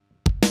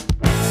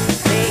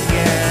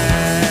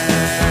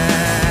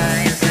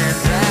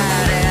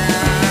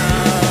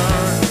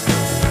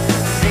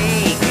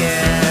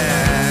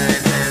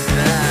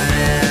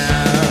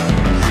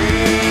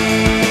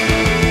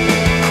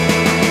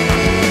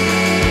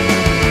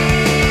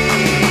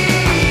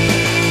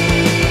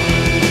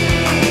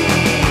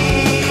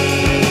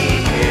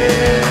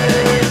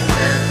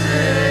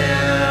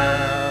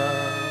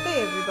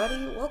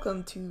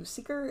to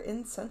Seeker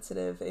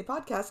Insensitive, a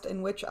podcast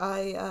in which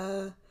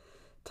I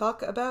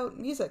talk about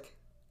music.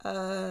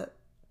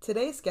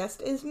 Today's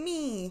guest is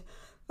me.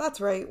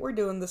 That's right, we're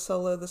doing the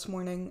solo this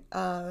morning.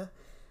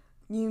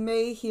 You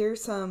may hear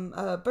some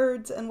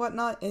birds and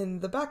whatnot in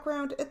the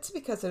background. It's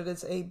because it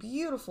is a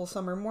beautiful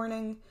summer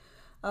morning.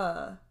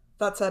 That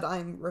said,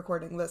 I'm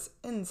recording this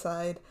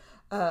inside.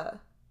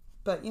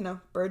 But, you know,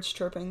 birds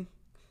chirping,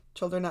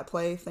 children at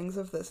play, things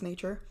of this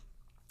nature.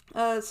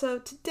 So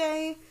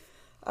today,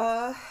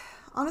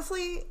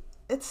 honestly,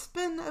 it's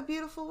been a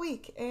beautiful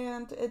week,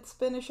 and it's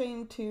been a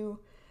shame to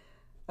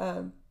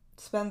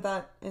spend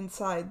that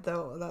inside,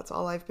 though that's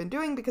all I've been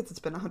doing because it's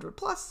been 100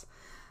 plus.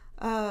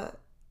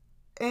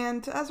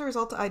 And as a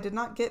result, I did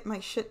not get my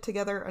shit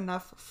together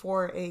enough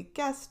for a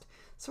guest,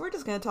 so we're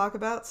just going to talk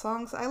about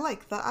songs I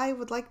like that I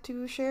would like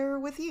to share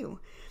with you.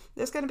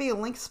 There's going to be a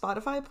linked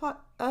Spotify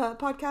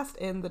podcast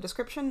in the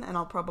description, and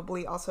I'll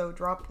probably also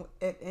drop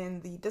it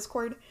in the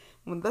Discord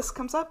when this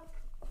comes up.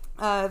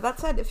 That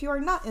said, if you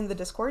are not in the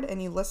Discord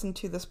and you listen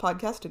to this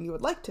podcast and you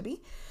would like to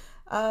be,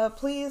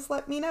 please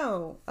let me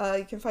know.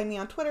 You can find me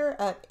on Twitter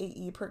at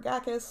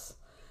AEPergakis.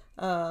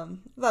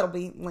 That'll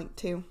be linked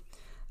too.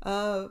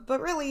 But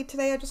really,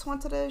 today I just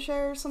wanted to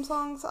share some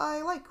songs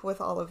I like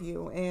with all of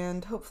you,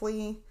 and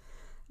hopefully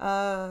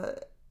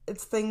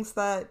it's things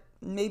that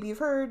maybe you've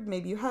heard,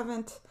 maybe you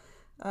haven't,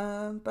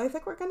 but I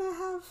think we're gonna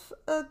have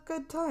a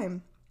good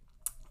time.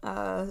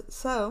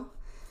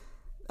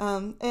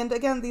 And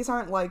again, these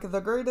aren't like the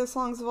greatest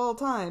songs of all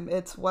time.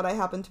 It's what I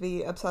happen to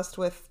be obsessed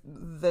with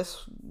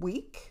this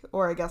week,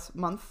 or I guess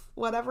month,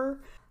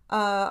 whatever.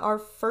 Our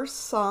first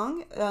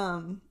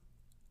song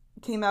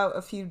came out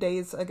a few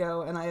days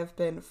ago, and I have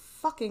been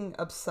fucking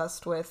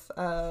obsessed with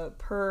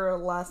per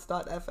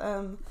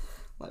last.fm.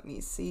 Let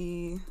me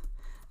see.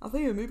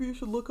 Althea, maybe you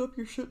should look up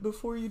your shit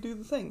before you do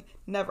the thing.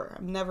 Never.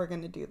 I'm never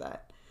gonna do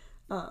that.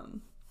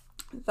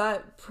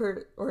 That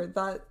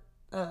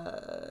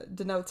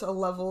denotes a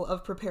level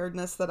of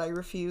preparedness that I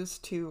refuse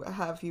to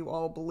have you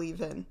all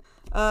believe in.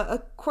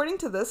 According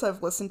to this,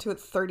 I've listened to it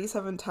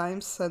 37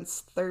 times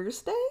since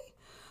Thursday.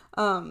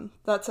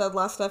 That said,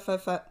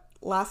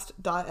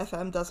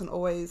 last.fm doesn't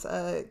always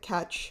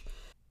catch...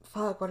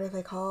 Fuck, what are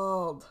they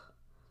called?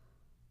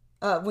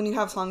 When you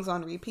have songs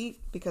on repeat,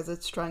 because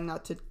it's trying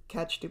not to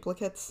catch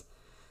duplicates.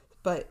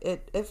 But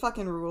it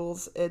fucking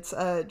rules. It's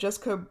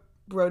Jessica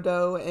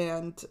Brodeau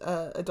and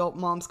Adult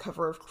Mom's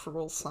cover of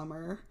Cruel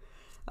Summer,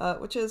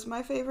 which is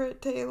my favorite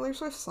Taylor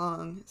Swift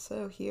song.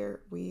 So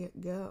here we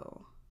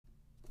go.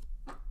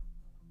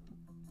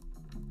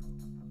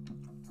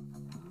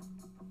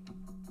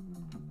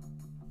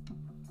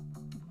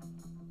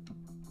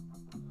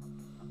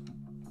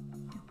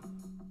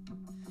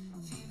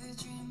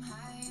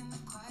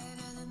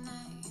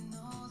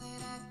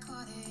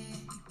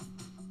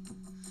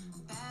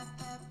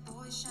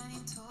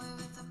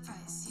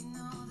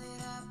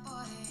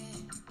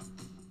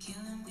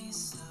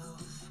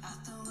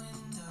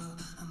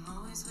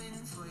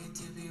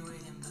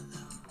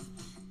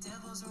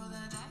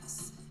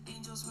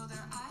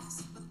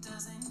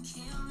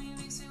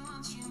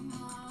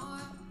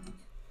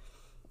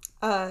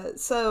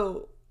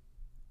 So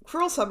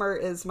Cruel Summer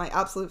is my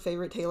absolute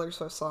favorite Taylor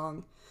Swift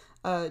song.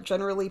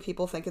 Generally,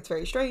 people think it's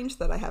very strange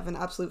that I have an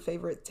absolute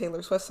favorite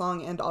Taylor Swift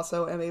song and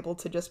also am able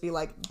to just be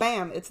like,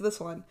 bam, it's this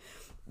one.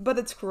 But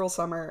it's Cruel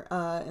Summer.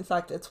 In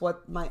fact, it's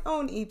what my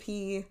own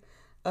EP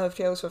of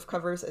Taylor Swift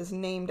covers is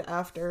named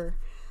after.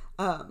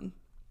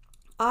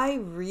 I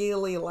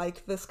really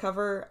like this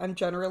cover. I'm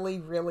generally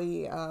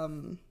really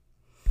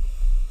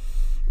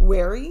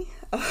wary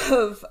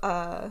of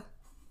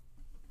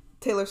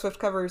Taylor Swift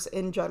covers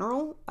in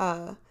general,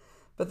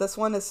 but this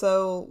one is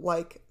so,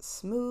 like,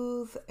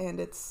 smooth, and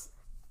it's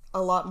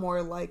a lot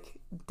more, like,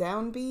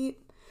 downbeat.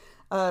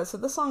 So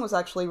this song was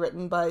actually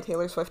written by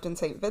Taylor Swift and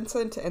St.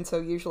 Vincent, and so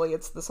usually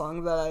it's the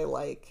song that I,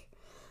 like,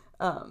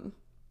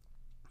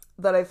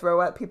 that I throw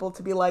at people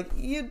to be like,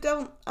 you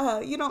don't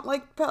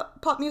like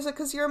pop music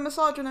because you're a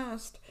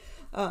misogynist,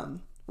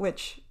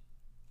 which...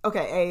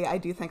 Okay, I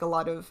do think a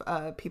lot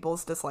of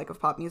people's dislike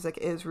of pop music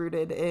is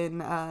rooted in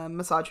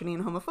misogyny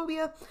and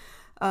homophobia,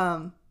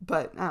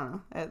 but I don't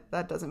know,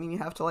 that doesn't mean you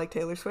have to like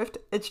Taylor Swift.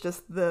 It's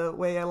just the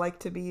way I like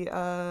to be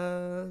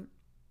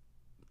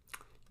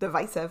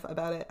divisive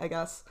about it, I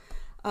guess.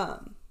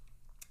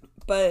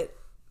 But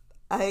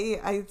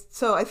I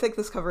think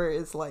this cover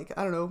is, like,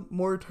 I don't know,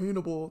 more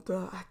attainable.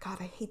 God,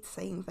 I hate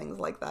saying things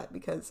like that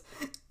because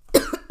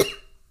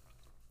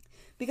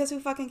who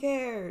fucking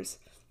cares?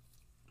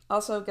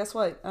 Also, guess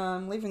what?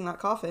 I'm leaving that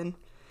coffin.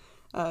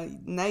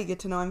 Now you get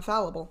to know I'm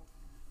fallible.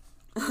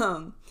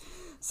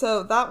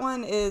 So that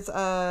one is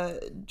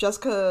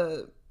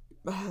Jessica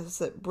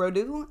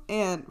Brodeau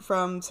and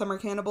from Summer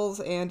Cannibals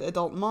and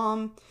Adult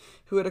Mom,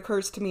 who it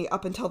occurs to me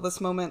up until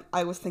this moment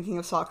I was thinking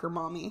of Soccer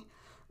Mommy.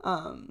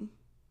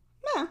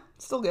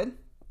 Still good.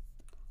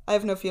 I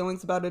have no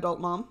feelings about Adult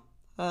Mom.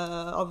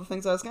 All the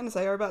things I was going to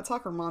say are about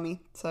Soccer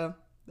Mommy, so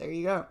there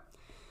you go.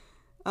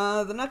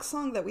 The next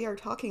song that we are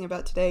talking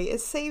about today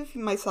is Save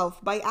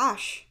Myself by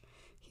Ash.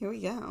 Here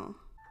we go.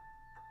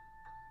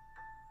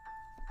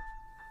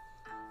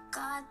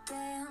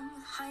 Goddamn,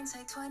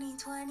 hindsight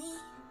 2020.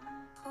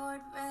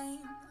 Poured rain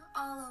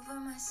all over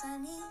my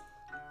sunny.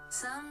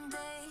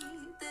 Someday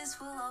this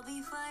will all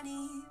be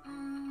funny.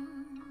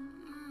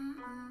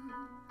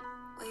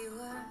 We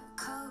were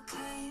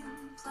cocaine,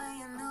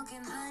 playing milk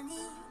and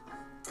honey.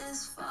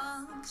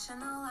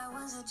 Dysfunctional, I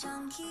was a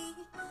junkie.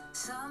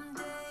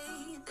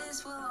 Someday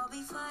this will all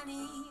be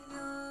funny.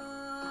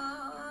 Oh,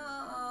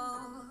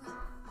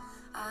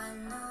 I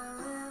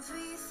know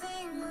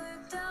everything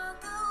worked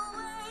out the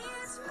way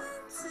it's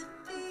meant to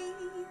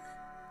be.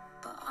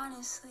 But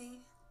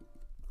honestly...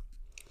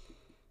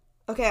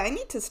 Okay, I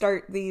need to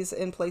start these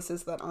in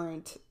places that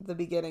aren't the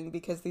beginning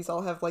because these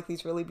all have like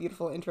these really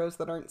beautiful intros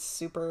that aren't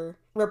super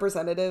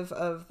representative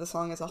of the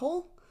song as a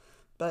whole.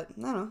 But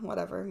I don't know,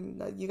 whatever.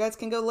 You guys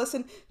can go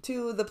listen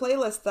to the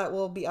playlist that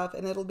will be up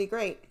and it'll be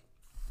great.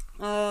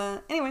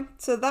 Anyway,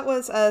 so that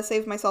was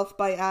Save Myself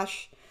by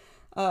Ash,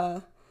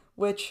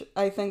 which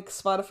I think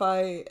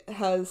Spotify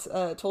has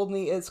told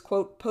me is,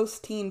 quote,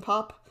 post-teen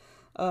pop,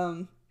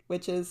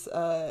 which is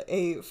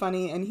a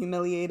funny and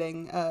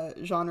humiliating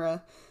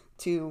genre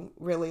to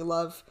really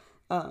love.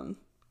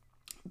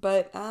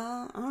 But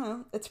I don't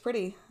know, it's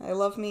pretty. I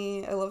love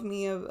me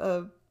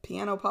a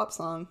piano pop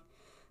song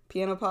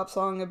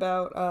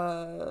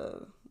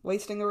about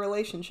wasting a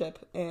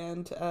relationship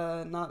and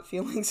not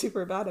feeling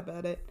super bad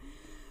about it.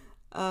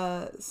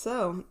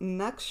 So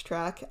next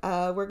track,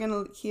 we're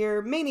gonna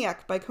hear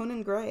Maniac by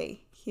Conan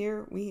Gray.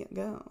 Here we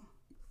go.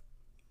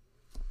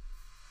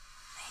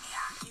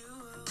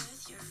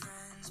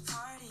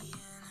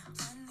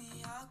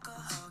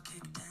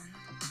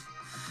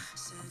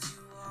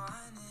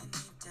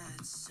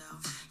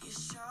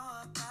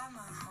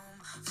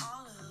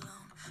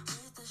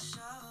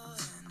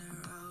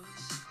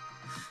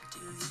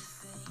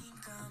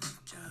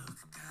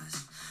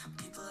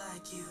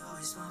 You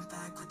always want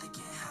back what they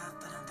can't have,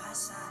 but I'm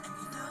past that, and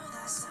you know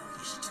that, so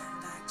you should turn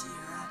back to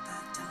your right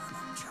back, tell them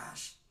I'm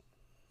trash.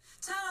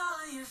 Tell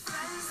all of your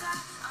friends that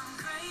I'm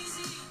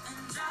crazy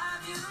and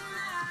drive you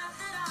mad,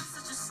 that I'm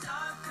such a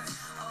stalker,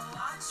 a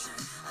watcher,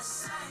 a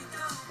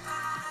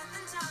psychopath,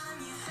 and tell them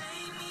you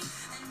hate me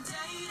and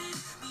dated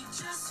me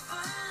just for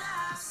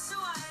laughs. So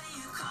why do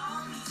you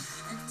call me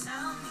and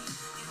tell me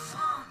you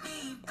want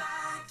me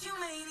back, you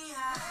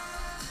maniac?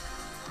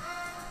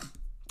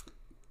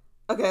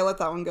 Okay, I let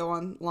that one go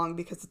on long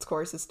because its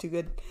chorus is too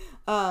good.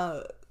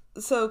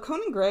 So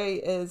Conan Gray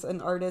is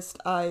an artist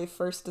I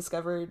first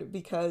discovered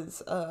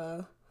because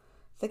I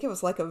think it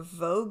was like a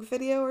Vogue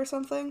video or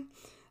something.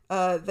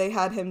 They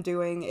had him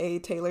doing a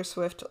Taylor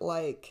Swift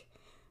like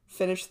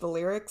finish the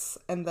lyrics,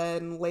 and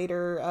then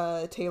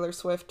later Taylor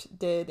Swift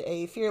did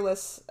a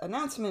Fearless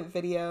announcement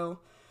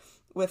video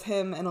with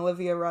him and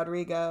Olivia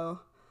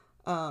Rodrigo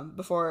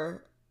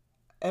before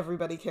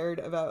everybody cared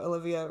about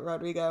Olivia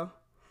Rodrigo.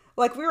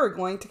 Like, we were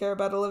going to care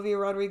about Olivia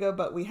Rodrigo,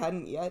 but we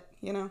hadn't yet,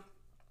 you know?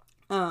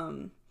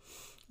 And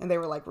they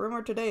were like,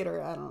 rumored to date, or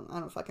I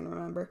don't fucking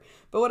remember.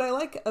 But what I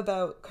like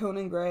about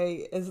Conan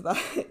Gray is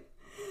that,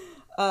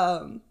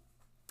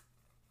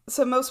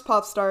 so most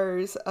pop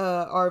stars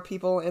are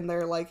people in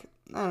their, like,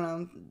 I don't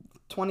know,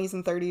 20s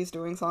and 30s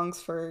doing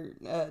songs for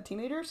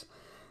teenagers.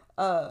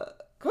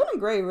 Conan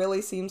Gray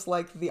really seems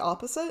like the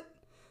opposite.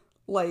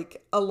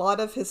 Like, a lot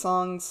of his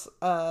songs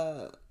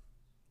are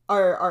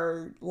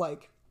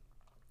like,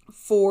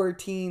 for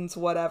teens,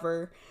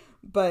 whatever,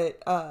 but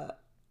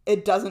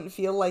it doesn't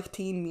feel like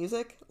teen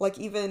music. Like,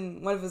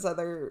 even one of his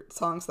other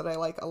songs that I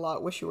like a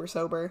lot, Wish You Were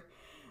Sober,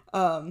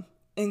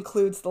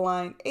 includes the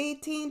line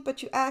 18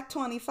 but you act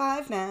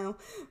 25 now,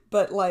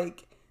 but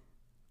like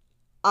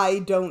I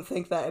don't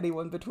think that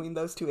anyone between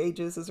those two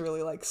ages is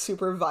really like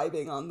super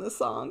vibing on this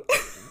song.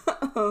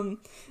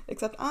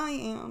 Except I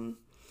am.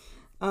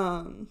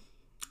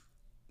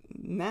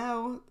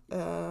 Now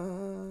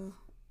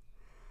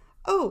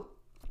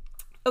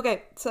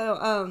okay,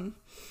 so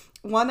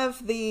one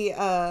of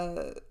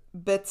the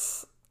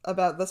bits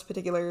about this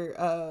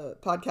particular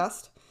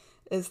podcast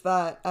is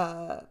that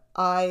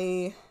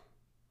I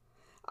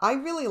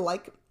really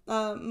like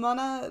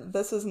Mana.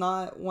 This is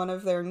not one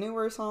of their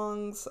newer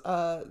songs,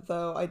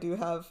 though I do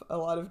have a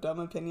lot of dumb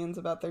opinions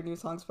about their new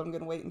songs, but I'm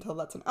going to wait until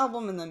that's an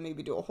album and then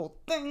maybe do a whole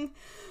thing.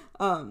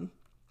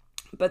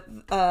 But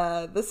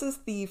this is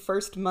the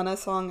first Mana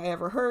song I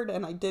ever heard,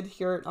 and I did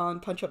hear it on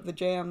Punch Up the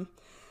Jam,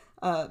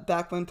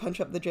 back when Punch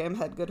Up the Jam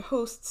had good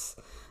hosts.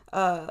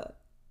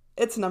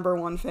 It's number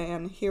one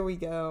fan. Here we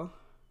go.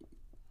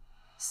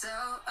 So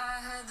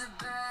I heard the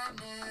bad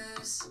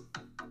news.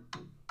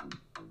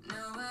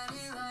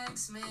 Nobody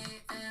likes me,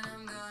 and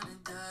I'm gonna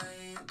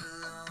die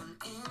alone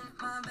in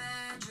my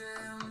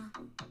bedroom,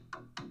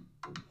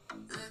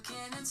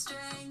 looking at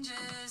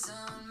strangers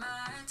on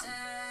my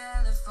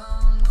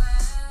telephone. Well,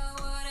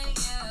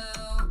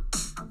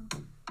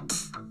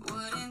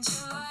 wouldn't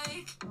you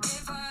like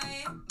if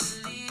I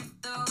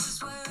believed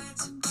those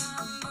words?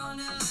 I'm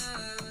gonna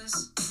lose.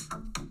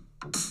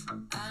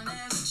 I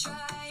never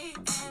tried,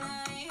 and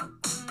I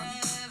will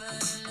never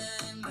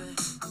learn, but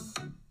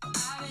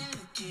I've been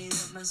looking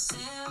at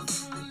myself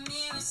in the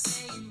mirror,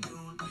 saying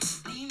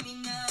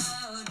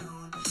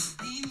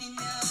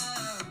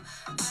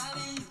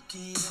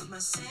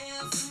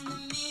myself in the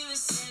mirror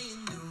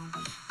saying no,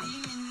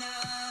 leave me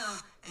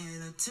now. And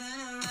I turn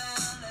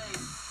around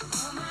like,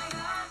 oh my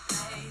God,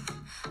 babe,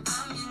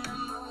 I'm your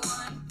number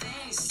one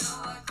thing, so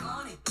I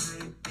call it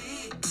baby,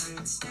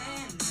 babe,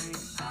 stand babe.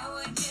 I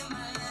would give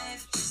my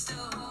life just to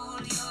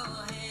hold your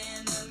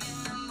hand. I'm your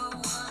number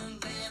one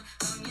fan.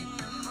 I'm your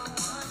number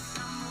one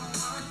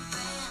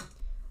fan.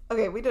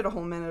 Okay, we did a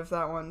whole minute of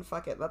that one.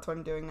 Fuck it, that's what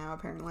I'm doing now,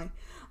 apparently.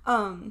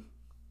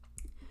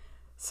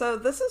 So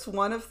this is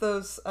one of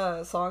those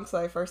songs that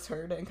I first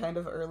heard in kind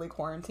of early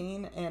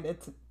quarantine, and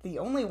it's the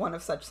only one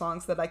of such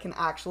songs that I can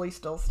actually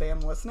still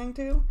stand listening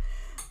to,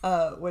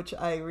 which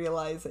I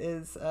realize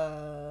is,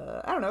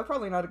 I don't know,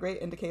 probably not a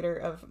great indicator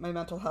of my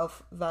mental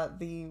health, that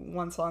the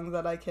one song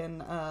that I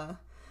can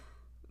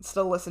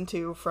still listen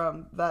to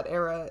from that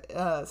era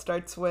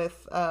starts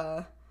with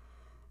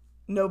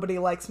Nobody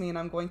Likes Me and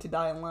I'm Going to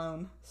Die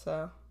Alone.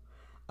 So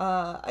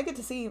I get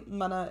to see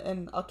Mana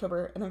in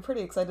October, and I'm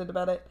pretty excited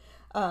about it.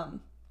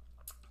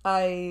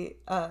 I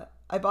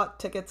bought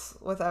tickets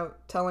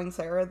without telling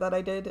Sarah that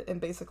I did, and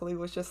basically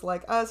was just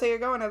like, so you're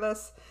going to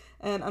this.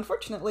 And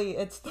unfortunately,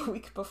 it's the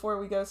week before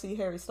we go see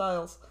Harry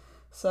Styles.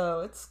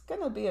 So it's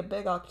gonna be a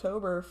big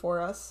October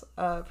for us,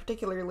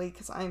 particularly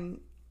because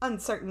I'm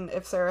uncertain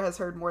if Sarah has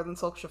heard More Than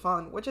Silk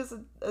Chiffon, which is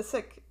a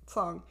sick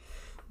song.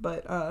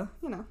 But,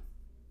 you know,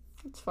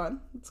 it's fun.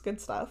 It's good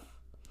stuff.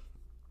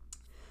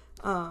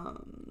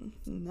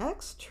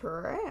 Next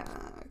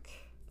track.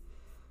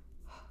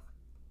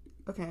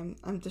 Okay,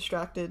 I'm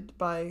distracted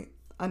by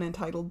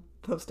unentitled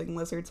posting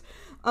lizards.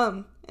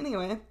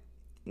 Anyway,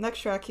 next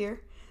track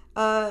here.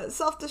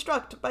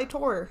 Self-Destruct by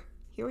Tor.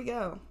 Here we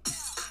go.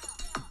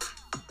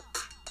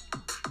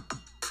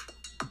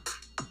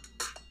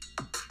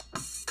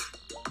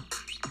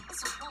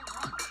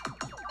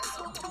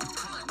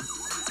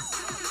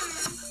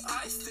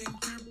 I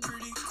think you're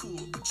pretty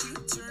cool, but you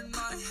turn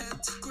my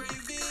head to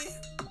gravy.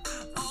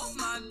 All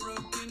my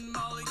broken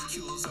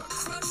molecules are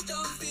crushed,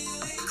 I'm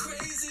feeling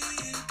crazy.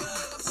 But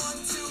 1,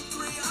 2,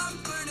 3, I'm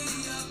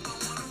burning up. I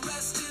wanna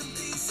rest in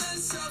peace and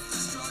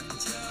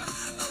self-destruct,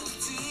 yeah.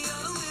 OT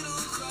on a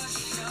little crush,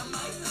 yeah.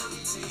 My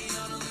OT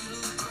on a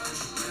little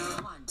crush,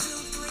 yeah. 1, 2,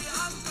 3,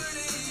 I'm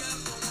burning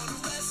up. I wanna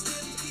rest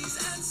in peace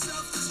and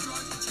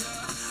self-destruct,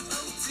 yeah.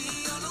 OT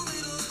on a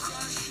little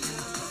crush,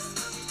 yeah.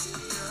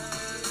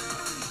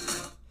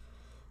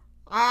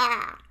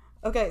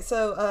 Okay,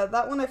 so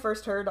that one I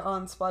first heard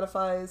on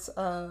Spotify's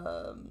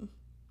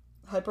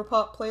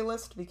Hyperpop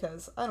playlist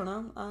because, I don't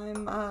know,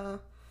 I'm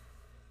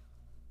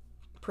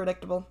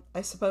predictable,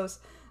 I suppose.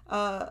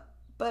 But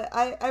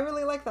I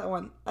really like that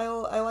one. I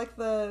like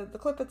the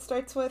clip it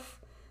starts with.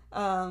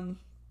 I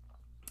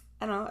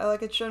don't know, I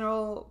like its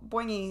general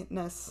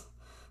boinginess.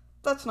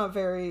 That's not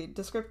very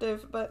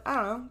descriptive, but I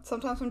don't know.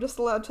 Sometimes I'm just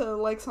allowed to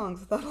like songs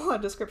without a lot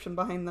of description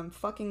behind them.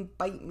 Fucking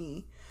bite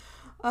me.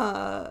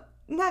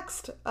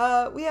 Next,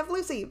 we have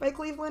Lucy by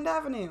Cleveland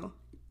Avenue.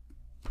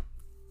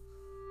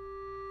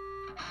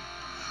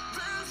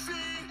 Lucy,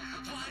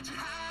 why'd you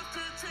have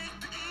to take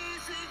the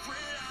easy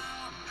way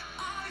out?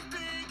 I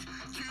think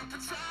you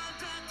pretend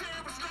that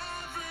there was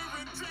never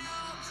a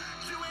doubt.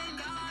 You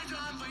and I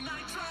on late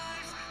night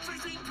drives,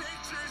 tracing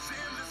pictures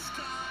in the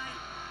sky.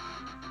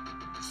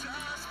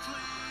 Just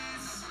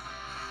please,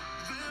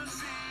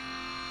 Lucy.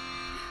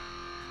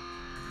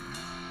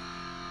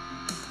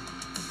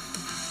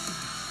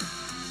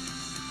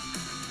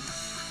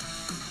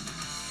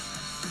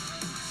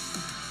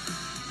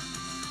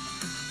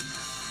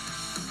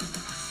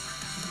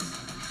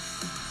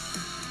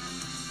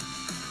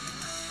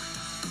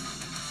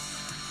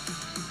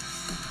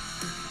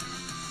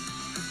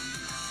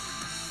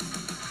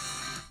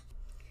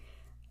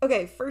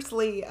 Okay,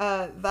 firstly,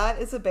 that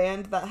is a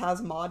band that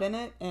has Mod in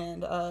it,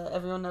 and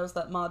everyone knows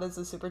that Mod is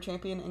a super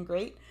champion and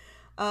great.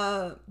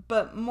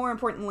 But more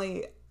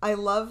importantly, I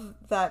love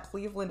that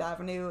Cleveland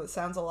Avenue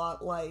sounds a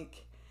lot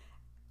like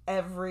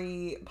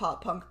every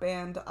pop punk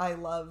band I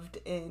loved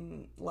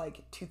in,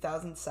 like,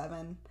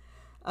 2007.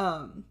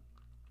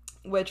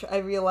 Which I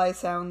realize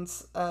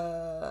sounds,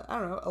 I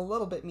don't know, a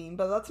little bit mean,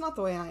 but that's not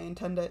the way I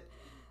intend it.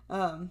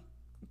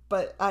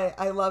 But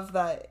I love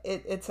that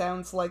it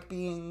sounds like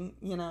being,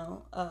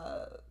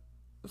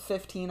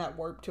 15 at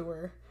Warped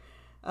Tour.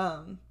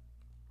 I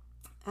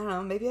don't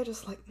know, maybe I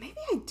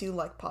do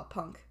like pop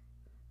punk.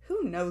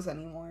 Who knows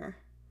anymore?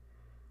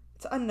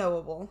 It's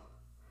unknowable.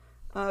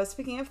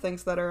 Speaking of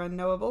things that are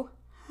unknowable,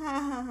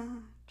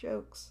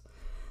 jokes.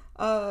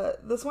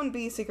 This wouldn't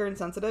be Seeker and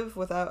Sensitive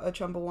without a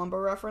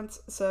Chumbawamba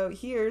reference, so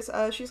here's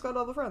She's Got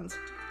All the Friends.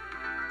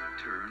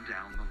 Turn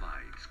down the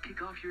lights,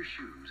 kick off your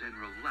shoes, and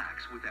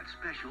relax with that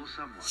special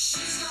someone.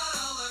 She's got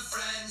all the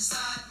friends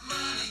that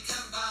money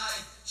can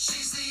buy.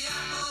 She's the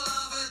apple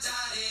of her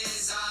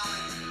daddy's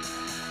eye.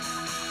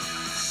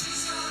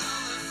 She's got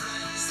all the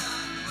friends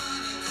that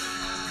money can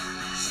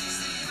buy.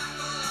 She's the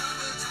apple of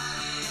her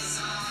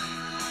daddy's eye.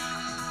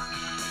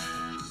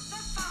 The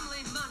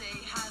family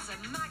money has a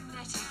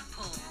magnetic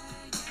pull.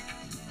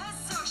 Her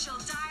social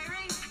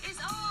diary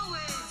is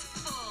always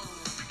full.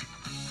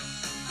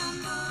 And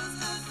both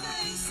her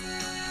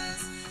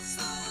faces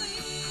slowly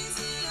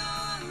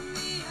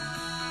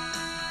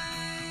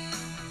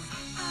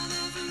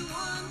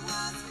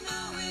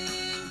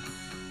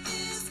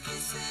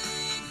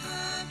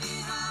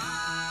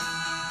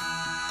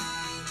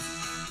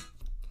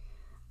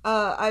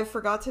I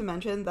forgot to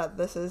mention that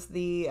this is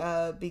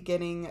the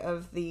beginning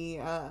of the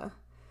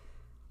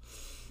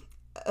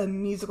a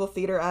musical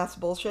theater ass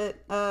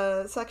bullshit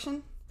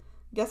section.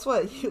 Guess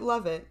what? You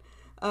love it.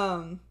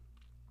 God,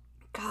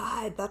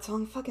 that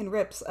song fucking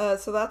rips.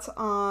 So that's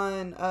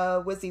on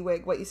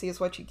WYSIWYG, What You See Is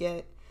What You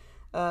Get,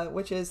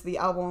 which is the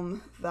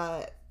album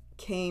that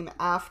came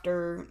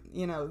after,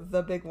 you know,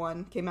 the big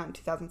one. Came out in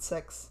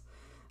 2006.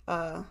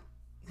 I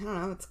don't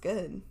know, it's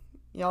good.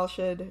 Y'all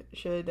should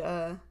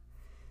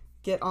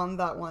get on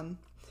that one.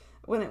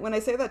 When I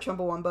say that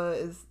Chumbawamba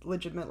is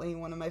legitimately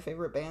one of my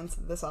favorite bands,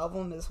 this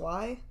album is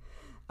why.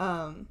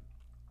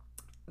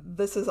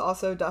 This is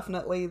also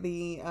definitely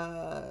the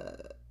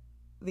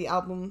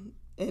album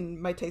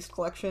in my taste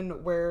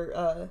collection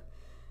where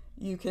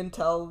you can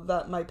tell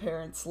that my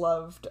parents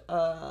loved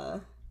ABBA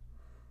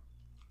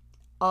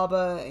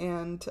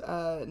and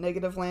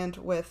Negativland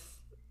with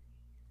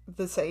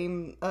the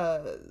same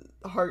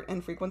heart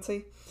and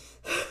frequency.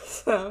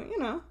 So, you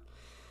know,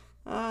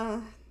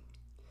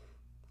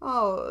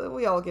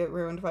 we all get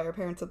ruined by our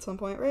parents at some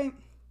point, right?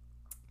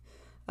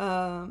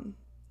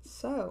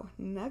 So,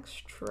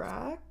 next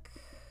track.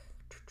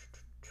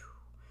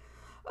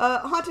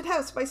 Haunted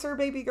House by Sir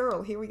Baby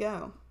Girl. Here we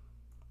go.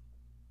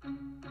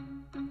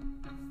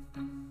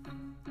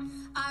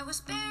 I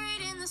was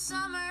buried in the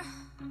summer,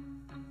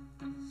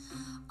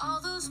 all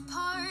those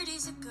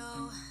parties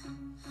ago,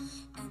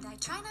 and I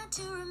try not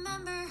to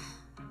remember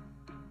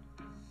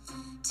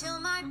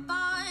till my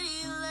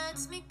body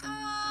lets me go.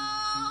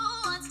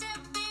 One step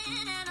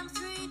in and I'm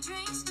 3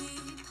 drinks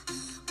deep,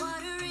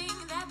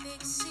 watering that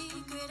big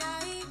secret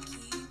I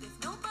keep. If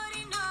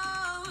nobody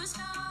knows,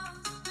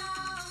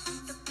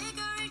 the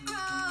bigger it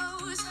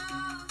grows,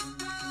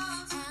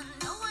 and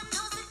no one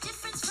knows the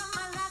difference from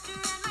my laughter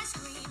and my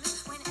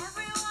screams when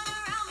everyone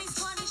around me's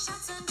 20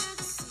 shots under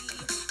the sea,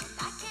 and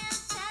I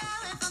can't tell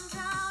if I'm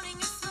drowning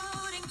or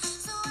floating,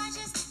 so I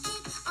just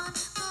keep on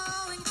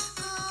going,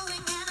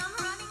 and I'm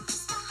running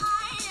just to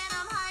hide, and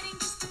I'm hiding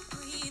just to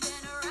breathe,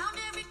 and around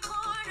every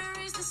corner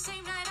is the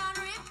same night on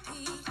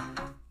repeat.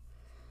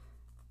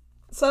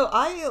 So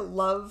I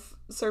love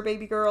Sir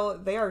Baby Girl.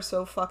 They are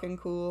so fucking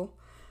cool.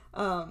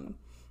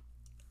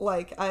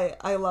 Like,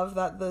 I love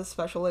that the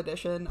special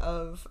edition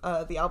of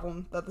the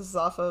album that this is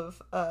off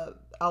of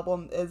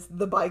album is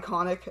the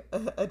Biconic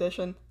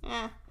edition.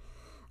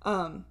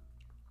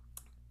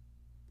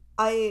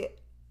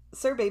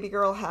 Sir Baby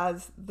Girl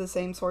has the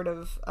same sort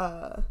of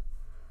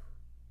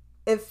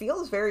it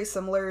feels very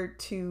similar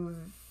to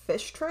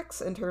Fish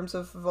Tricks in terms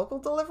of vocal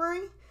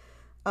delivery.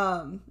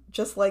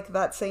 Just like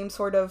that same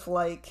sort of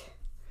like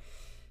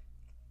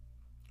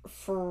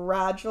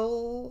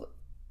fragileness,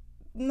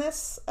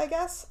 I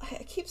guess.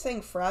 I keep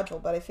saying fragile,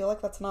 but I feel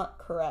like that's not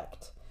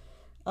correct.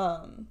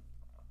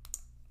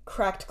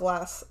 Cracked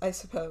glass, I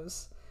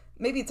suppose.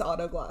 Maybe it's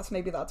auto glass.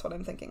 Maybe that's what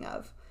I'm thinking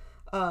of.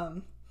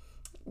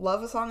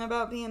 Love a song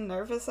about being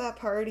nervous at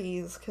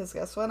parties, because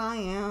guess what I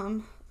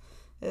am?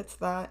 It's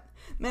that.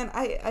 Man,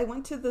 I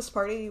went to this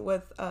party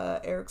with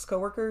Eric's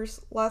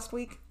coworkers last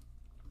week,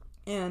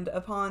 and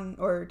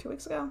or 2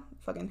 weeks ago?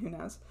 Fucking who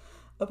knows.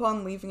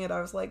 Upon leaving it,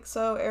 I was like,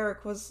 so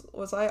Eric, was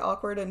I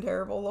awkward and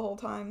terrible the whole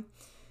time?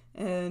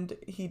 And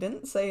he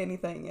didn't say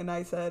anything, and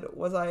I said,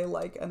 was I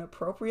like an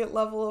appropriate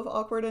level of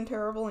awkward and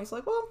terrible? And he's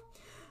like, well,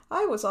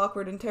 I was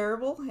awkward and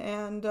terrible,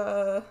 and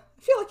I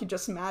feel like you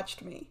just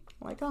matched me.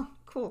 I'm like, oh,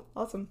 cool,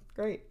 awesome,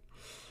 great.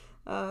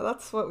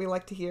 That's what we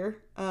like to hear.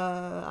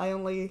 I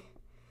only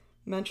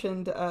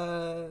mentioned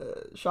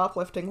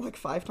shoplifting like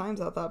 5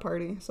 times at that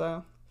party,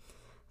 so...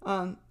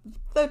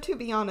 though to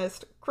be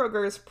honest,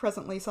 Kroger is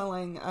presently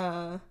selling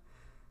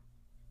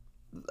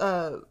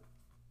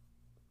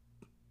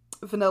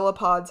vanilla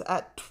pods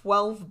at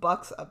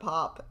 $12 a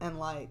pop, and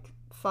like,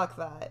 fuck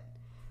that.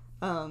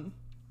 I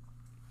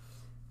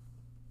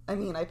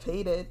mean, I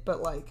paid it,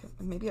 but like,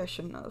 maybe I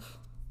shouldn't have.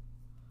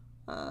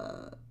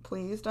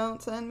 Please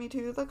don't send me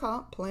to the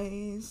cop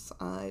place.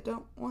 I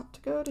don't want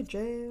to go to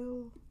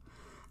jail.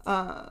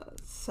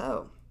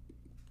 So,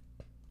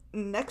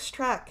 next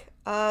track.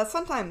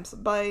 Sometimes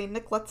by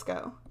Nick Let's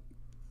Go.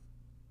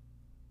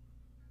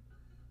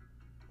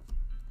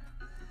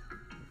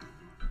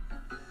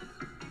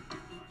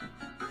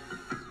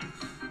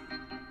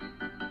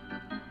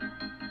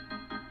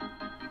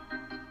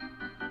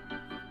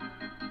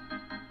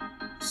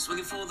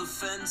 Swinging for the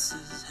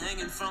fences,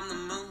 hanging from the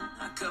moon.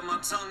 I cut my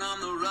tongue on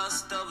the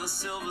rust of a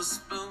silver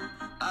spoon.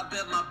 I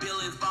bet my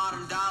billionth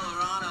bottom dollar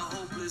on a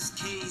hopeless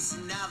case,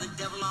 and now the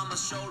devil on my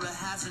shoulder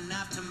has a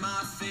knife to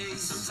my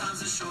face.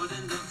 Sometimes the short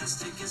end of the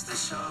stick is the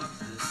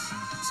sharpest.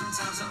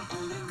 Sometimes the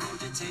only road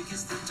to take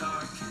is the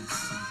darkest.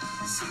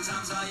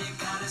 Sometimes all you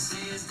gotta say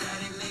is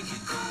daddy, make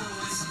it go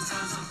away.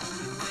 Sometimes the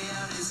only way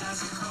out is as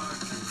a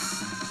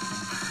carcass.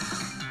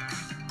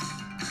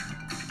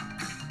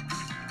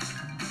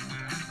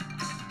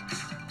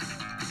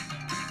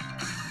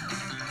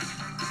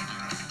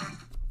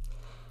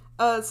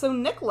 So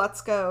Nick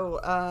Let's Go,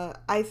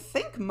 I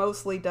think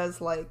mostly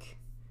does like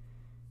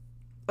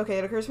Okay,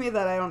 it occurs to me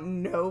that I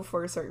don't know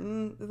for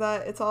certain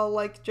that it's all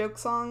like joke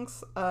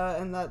songs,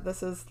 and that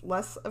this is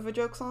less of a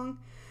joke song.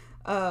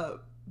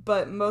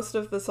 But most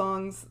of the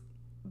songs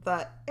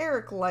that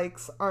Eric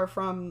likes are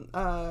from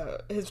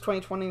his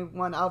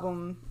 2021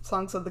 album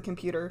Songs of the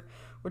Computer,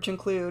 which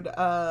include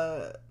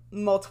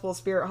multiple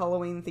Spirit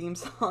Halloween theme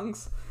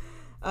songs.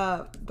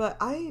 But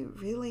I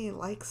really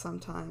like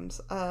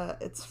Sometimes.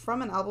 It's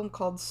from an album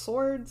called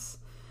Swords,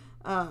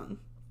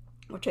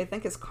 which I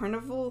think is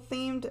carnival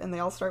themed, and they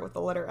all start with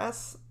the letter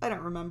S. I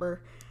don't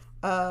remember.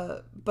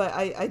 But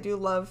I do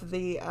love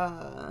the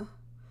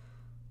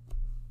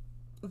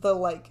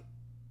like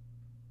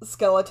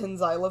skeleton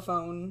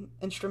xylophone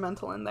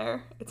instrumental in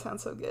there. It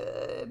sounds so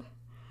good.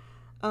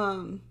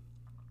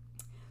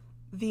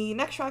 The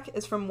next track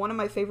is from one of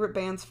my favorite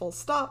bands, Full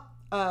Stop,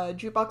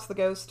 Jukebox the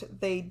Ghost.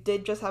 They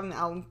did just have an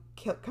album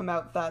come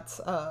out that's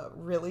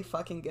really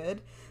fucking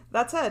good.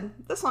 That said,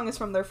 this song is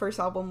from their first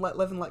album, Let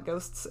Live and Let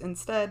Ghosts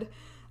instead.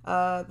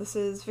 This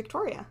is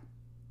Victoria.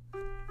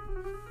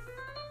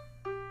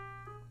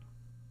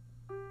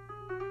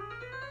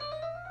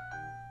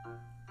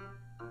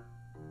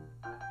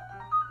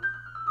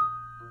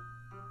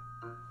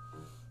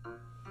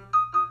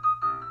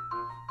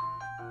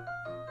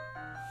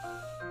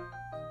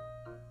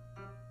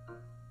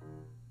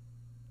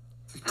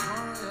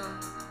 Victoria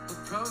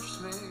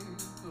approached me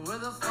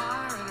with a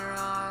fire in her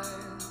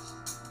eyes,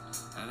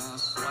 and I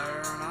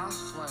swear,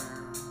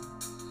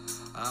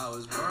 I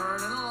was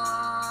burning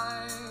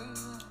alive.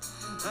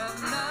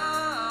 And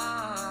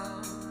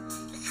now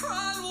you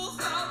cry wolf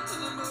out to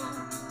the moon.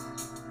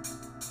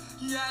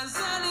 Yeah, is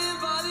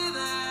anybody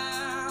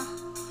there,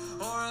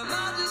 or am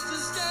I just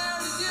as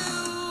scared as you?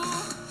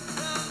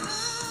 And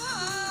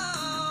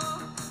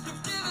now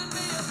you've given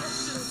me a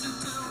mission to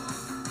do.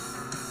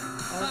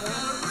 I've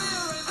got to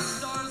rearrange the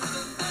stars so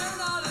that they're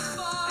not as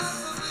far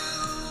from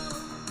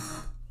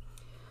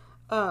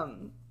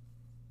you.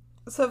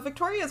 So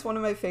Victoria is one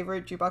of my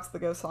favorite Jukebox the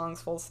Ghost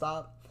songs, full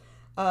stop.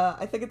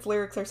 I think its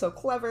lyrics are so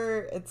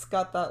clever. It's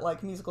got that,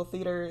 like, musical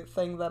theater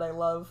thing that I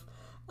love.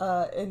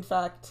 In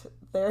fact,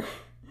 Eric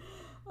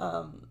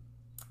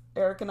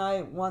and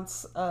I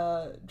once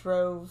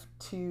drove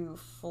to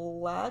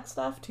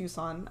Flagstaff,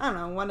 Tucson. I don't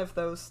know, one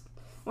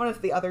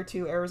of the other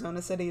two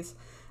Arizona cities,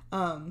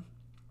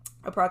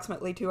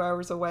 approximately 2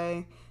 hours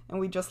away, and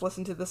we just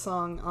listened to this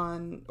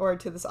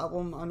to this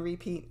album on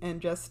repeat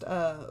and just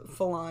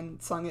full on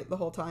sung it the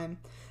whole time.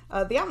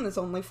 The album is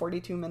only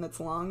 42 minutes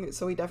long,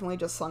 so we definitely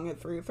just sung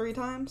it through 3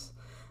 times.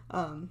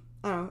 I don't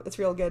know, it's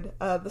real good.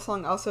 The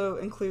song also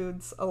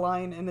includes a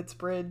line in its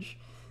bridge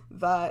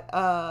that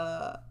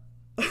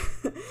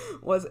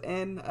was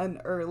in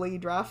an early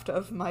draft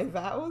of My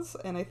Vows,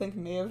 and I think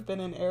may have been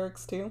in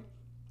Eric's too.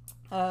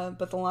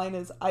 But the line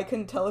is, I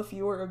couldn't tell if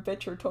you were a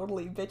bitch or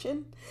totally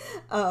bitchin'.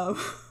 I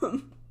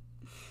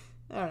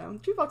don't know.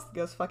 Jukebox the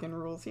Ghost fucking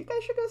rules. You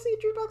guys should go see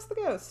Jukebox the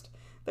Ghost.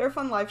 They're a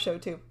fun live show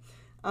too.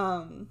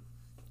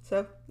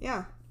 So,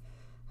 yeah.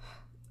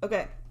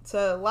 Okay,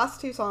 so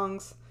last 2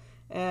 songs,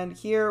 and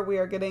here we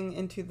are getting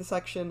into the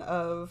section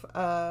of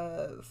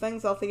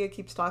things Althea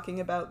keeps talking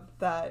about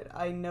that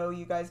I know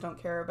you guys don't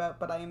care about,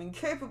 but I am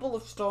incapable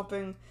of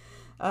stopping.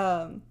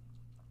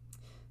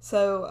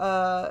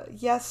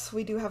 Yes,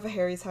 we do have a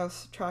Harry's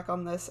House track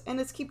on this, and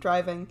it's Keep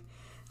Driving.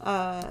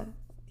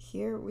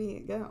 Here we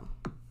go.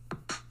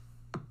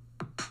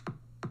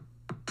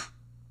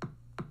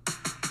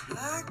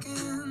 Black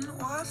and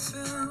white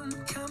film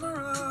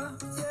camera,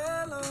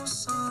 yellow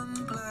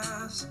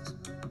sunglasses,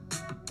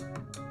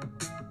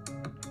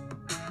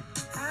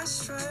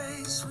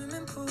 ashtray,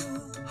 swimming pool,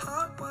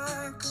 hot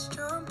wax,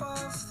 jump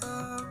off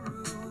the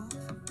roof.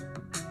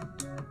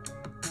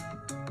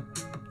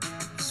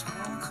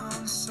 Small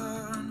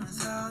concern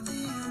with how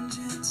the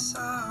engine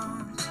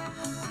sounds.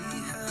 We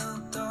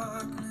held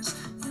darkness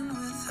and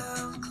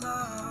withheld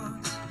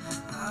clouds.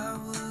 I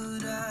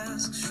would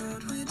ask,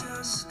 should we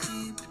just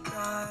keep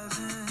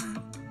driving?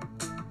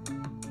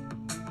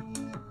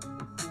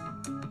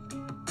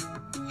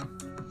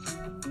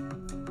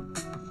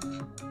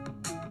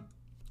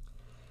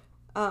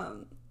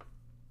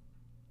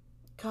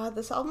 God,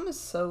 this album is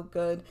so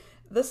good.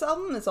 This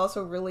album is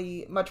also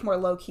really much more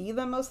low-key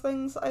than most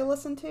things I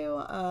listen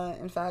to.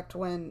 In fact,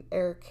 when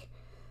Eric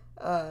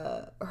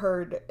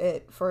heard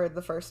it for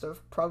the first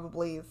of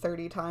probably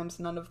 30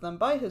 times, none of them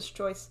by his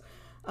choice,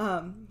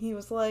 he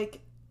was like,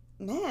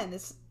 man,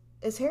 is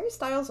Harry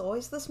Styles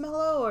always this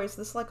mellow, or is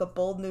this like a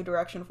bold new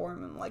direction for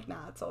him? And I'm like,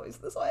 nah, it's always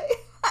this way.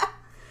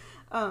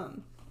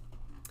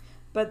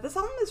 But this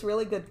album is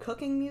really good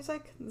cooking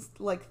music.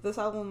 This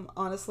album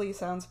honestly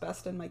sounds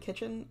best in my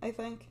kitchen, I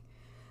think.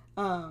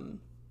 I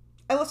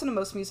listen to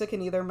most music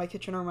in either my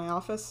kitchen or my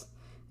office,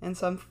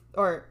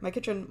 or my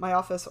kitchen, my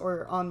office,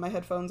 or on my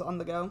headphones on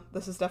the go.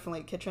 This is definitely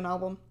a kitchen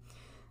album.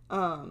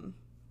 I'm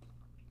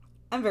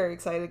very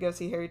excited to go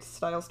see Harry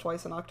Styles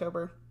twice in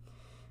October.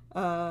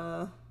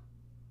 I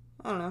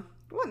don't know.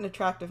 What an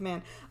attractive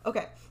man.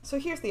 Okay, so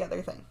here's the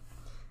other thing.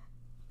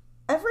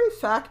 Every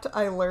fact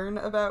I learn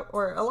about,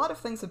 or a lot of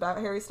things about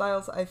Harry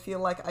Styles, I feel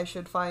like I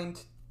should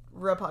find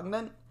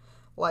repugnant.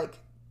 Like,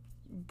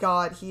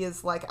 God, he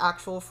is, like,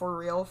 actual for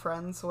real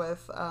friends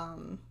with,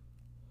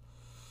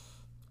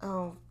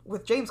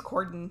 with James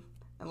Corden.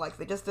 And, like,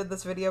 they just did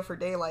this video for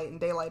Daylight, and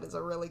Daylight is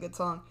a really good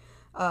song.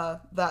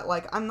 That,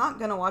 like, I'm not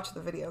gonna watch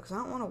the video, because I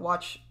don't want to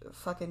watch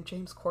fucking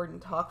James Corden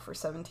talk for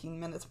 17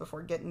 minutes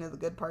before getting to the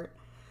good part.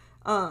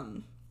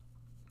 And,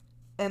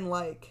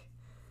 like,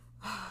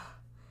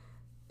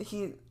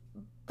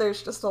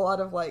 there's just a lot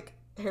of, like,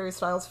 Harry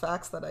Styles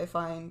facts that I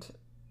find,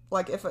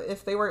 like,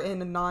 if they were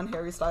in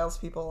non-Harry Styles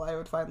people, I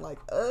would find, like,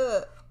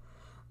 ugh.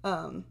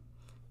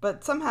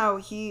 But somehow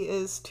he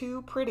is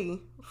too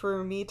pretty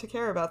for me to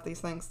care about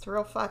these things. It's a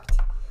real fact.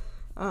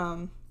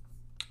 Who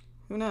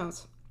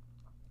knows?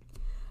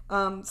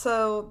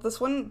 So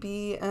this wouldn't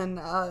be an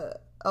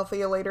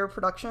Althea Later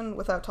production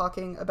without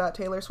talking about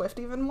Taylor Swift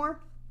even more.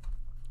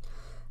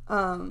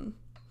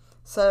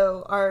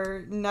 So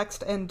our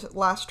next and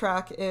last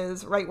track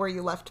is Right Where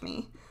You Left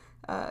Me.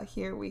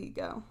 Here we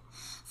go.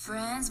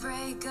 Friends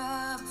break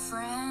up,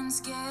 friends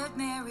get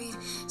married,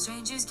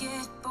 strangers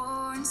get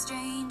born,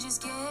 strangers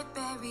get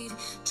buried,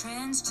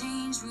 trends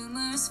change,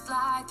 rumors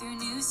fly through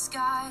new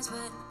skies,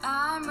 but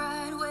I'm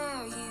right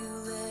where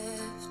you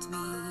left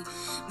me.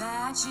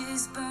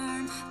 Matches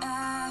burn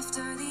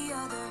after the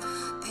other,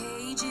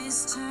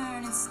 pages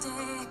turn and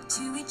stick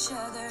to each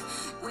other,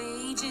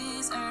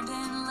 wages earned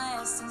and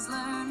lessons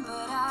learned,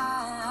 but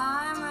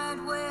I'm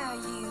right where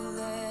you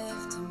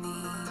left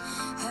me.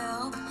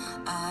 Help,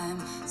 I'm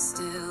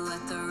still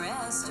at the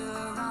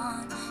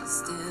restaurant,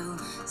 still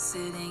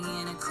sitting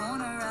in a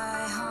corner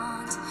I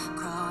haunt,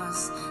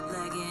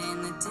 cross-legged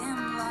in the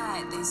dim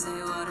light, they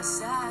say what a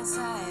sad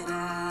sight.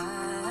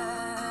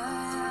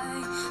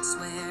 I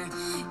swear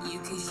you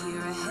could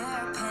hear a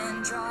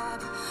hairpin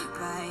drop,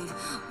 right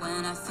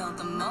when I felt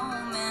the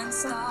moment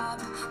stop,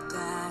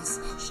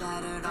 glass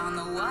shattered on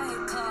the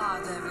white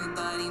cloth,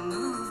 everybody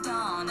moved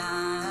on.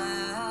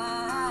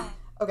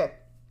 Okay.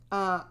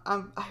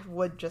 I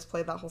would just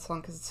play that whole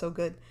song because it's so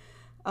good.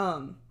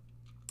 So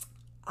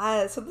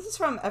this is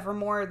from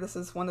Evermore. This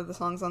is one of the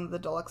songs on the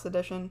deluxe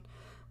edition.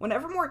 When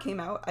Evermore came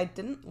out, I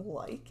didn't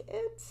like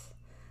it.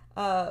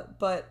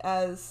 But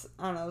as,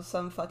 I don't know,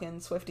 some fucking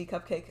Swiftie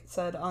Cupcake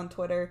said on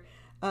Twitter,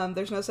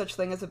 there's no such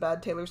thing as a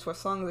bad Taylor Swift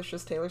song. There's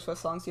just Taylor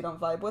Swift songs you don't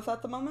vibe with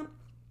at the moment.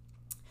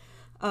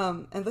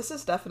 And this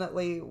is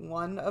definitely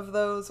one of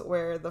those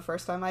where the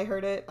first time I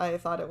heard it, I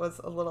thought it was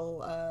a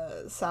little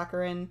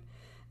saccharine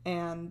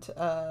and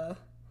a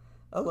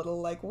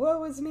little like,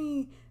 woe is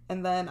me.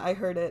 And then I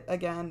heard it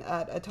again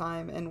at a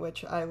time in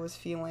which I was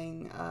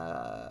feeling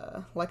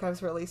like I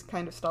was really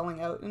kind of stalling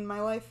out in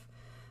my life.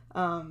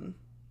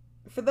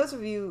 For those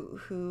of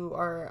you who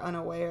are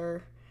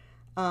unaware,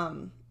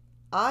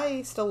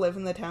 I still live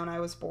in the town I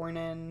was born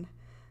in.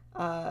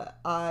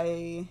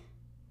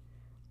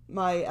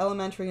 My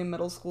elementary and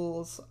middle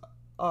schools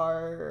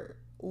are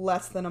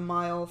less than a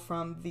mile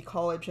from the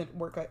college at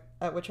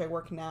which I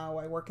work now.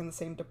 I work in the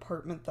same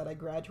department that I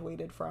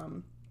graduated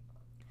from.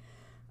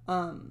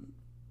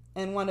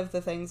 And one of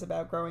the things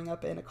about growing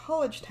up in a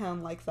college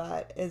town like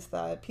that is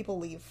that people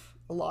leave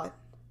a lot.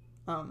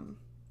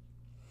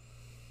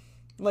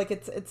 Like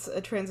it's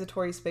a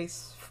transitory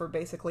space for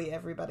basically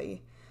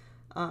everybody.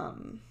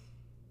 And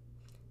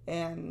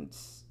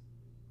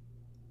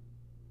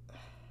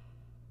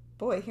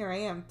boy, here I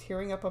am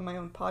tearing up on my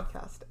own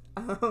podcast.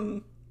 I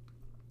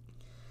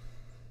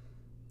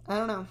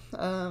don't know.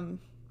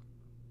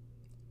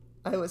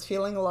 I was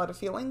feeling a lot of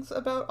feelings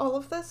about all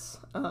of this,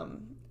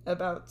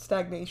 about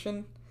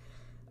stagnation,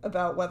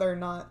 about whether or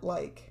not,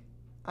 like,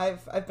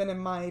 I've been in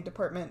my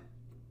department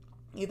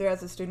either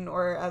as a student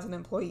or as an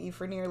employee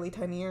for nearly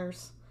 10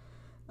 years.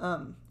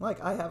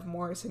 Like, I have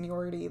more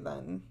seniority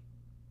than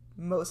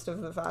most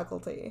of the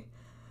faculty.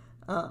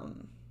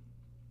 And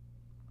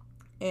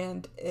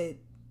I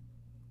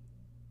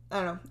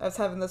don't know, I was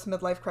having this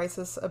midlife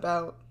crisis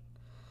about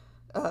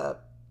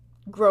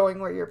growing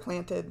where you're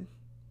planted.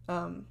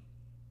 And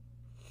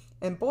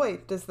boy,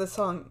 does this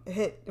song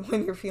hit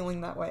when you're feeling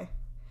that way.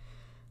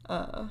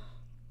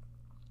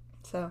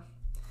 So,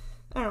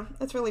 I don't know,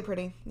 it's really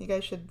pretty. You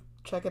guys should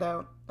check it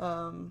out.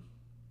 I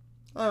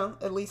don't know,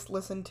 at least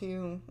listen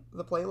to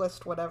the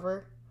playlist,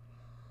 whatever.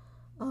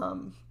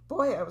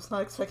 Boy, I was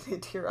not expecting to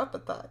tear up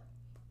at that.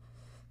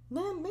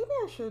 Man, maybe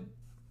I should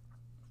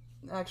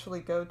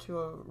actually go to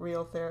a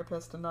real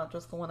therapist and not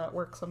just the one at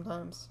work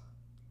sometimes.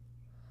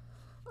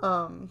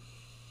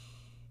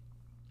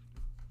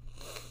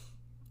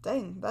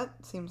 Dang,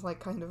 that seems like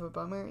kind of a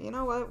bummer. You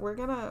know what? We're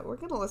gonna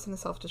listen to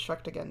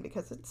Self-Destruct again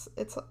because it's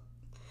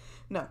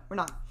no, we're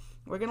not.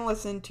 We're gonna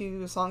listen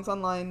to Songs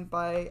Online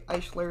by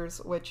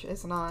Eislers, which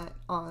is not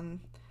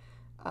on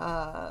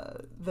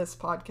this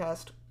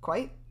podcast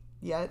quite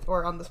yet,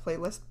 or on this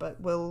playlist,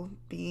 but will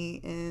be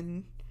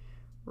in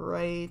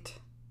right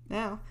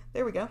now.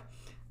 There we go.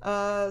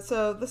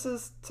 So this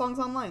is Songs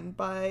Online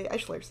by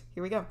Eislers.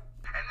 Here we go. And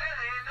then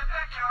in the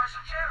backyard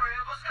some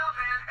terrible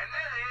stomping. And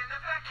then in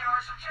the backyard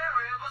some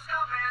terrible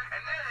stomping.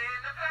 And then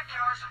in the backyard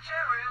backyard, some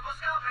terrible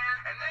stomping.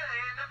 And then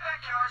in the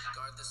backyard,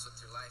 guard this with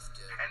your life,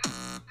 dude. And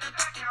in the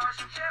backyard,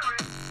 some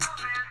terrible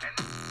stomping.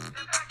 And in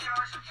the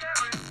backyard, some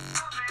terrible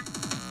stomping.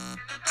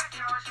 In the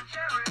backyard, some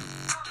terrible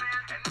stomping.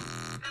 And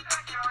in the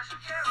backyard, some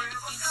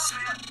terrible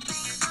stomping.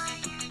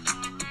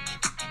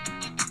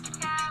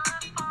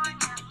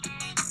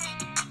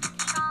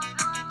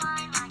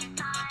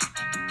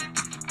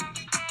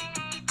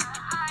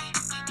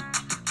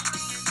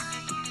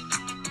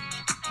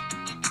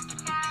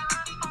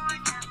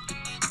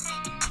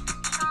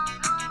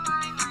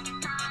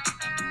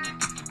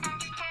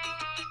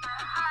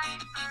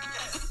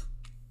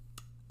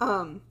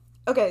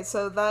 Okay,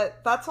 so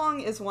that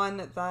song is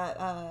one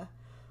that,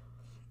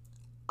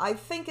 I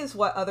think is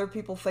what other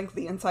people think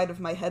the inside of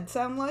my head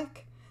sound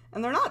like,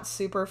 and they're not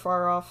super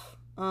far off,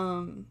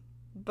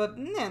 but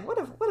man,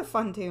 what a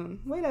fun tune.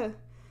 Way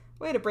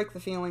to break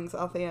the feelings,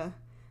 Althea.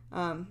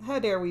 How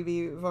dare we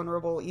be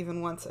vulnerable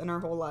even once in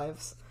our whole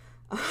lives.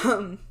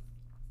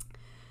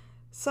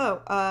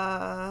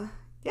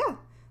 Yeah.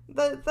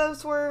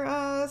 Those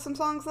were some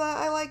songs that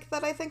I like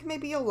that I think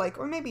maybe you'll like,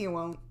 or maybe you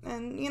won't.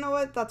 And you know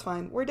what? That's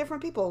fine. We're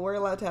different people. We're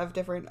allowed to have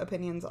different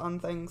opinions on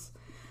things.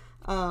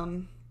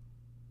 But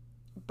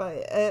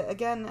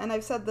again, and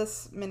I've said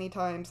this many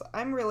times,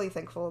 I'm really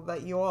thankful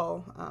that you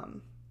all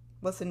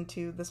listen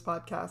to this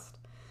podcast.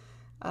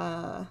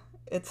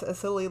 It's a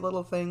silly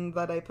little thing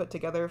that I put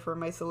together for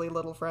my silly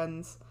little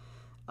friends.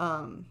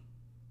 It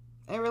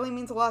really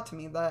means a lot to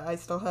me that I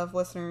still have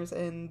listeners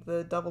in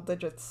the double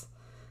digits.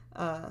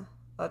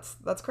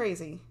 That's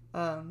crazy.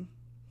 I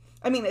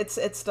mean,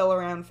 it's still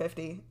around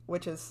 50,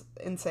 which is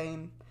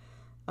insane.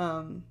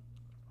 I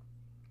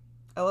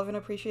love and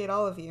appreciate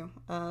all of you.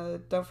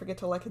 Don't forget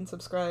to like and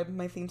subscribe.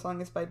 My theme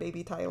song is by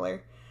Baby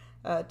Tyler.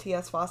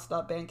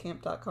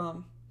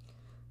 tsfoss.bandcamp.com.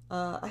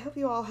 I hope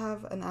you all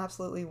have an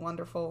absolutely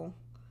wonderful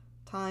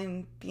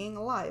time being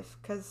alive,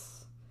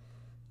 because,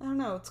 I don't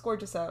know, it's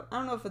gorgeous out. I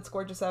don't know if it's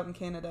gorgeous out in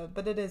Canada,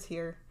 but it is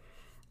here.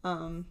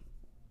 After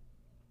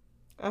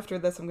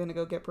this, I'm gonna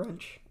go get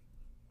brunch.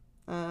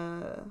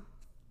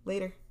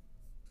 Later.